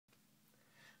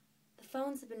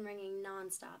phones have been ringing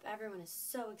non-stop. Everyone is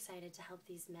so excited to help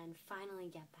these men finally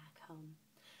get back home.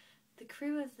 The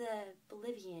crew of the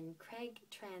Bolivian Craig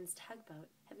Trans tugboat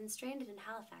have been stranded in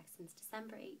Halifax since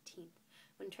December 18th,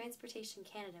 when Transportation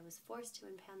Canada was forced to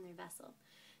impound their vessel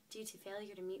due to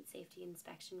failure to meet safety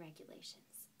inspection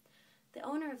regulations. The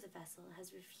owner of the vessel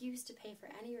has refused to pay for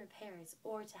any repairs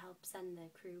or to help send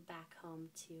the crew back home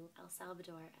to El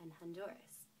Salvador and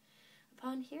Honduras.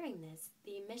 Upon hearing this,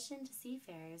 the Mission to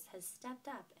Seafarers has stepped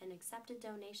up and accepted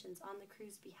donations on the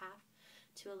crew's behalf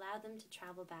to allow them to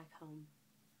travel back home.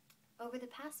 Over the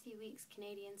past few weeks,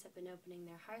 Canadians have been opening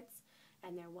their hearts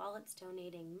and their wallets,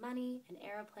 donating money and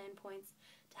aeroplan points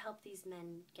to help these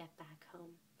men get back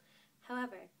home.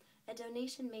 However, a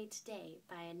donation made today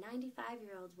by a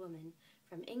 95-year-old woman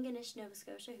from Ingonish, Nova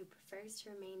Scotia, who prefers to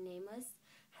remain nameless,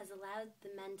 has allowed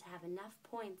the men to have enough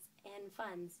points and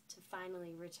funds to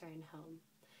finally return home.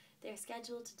 They are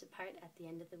scheduled to depart at the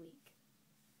end of the week.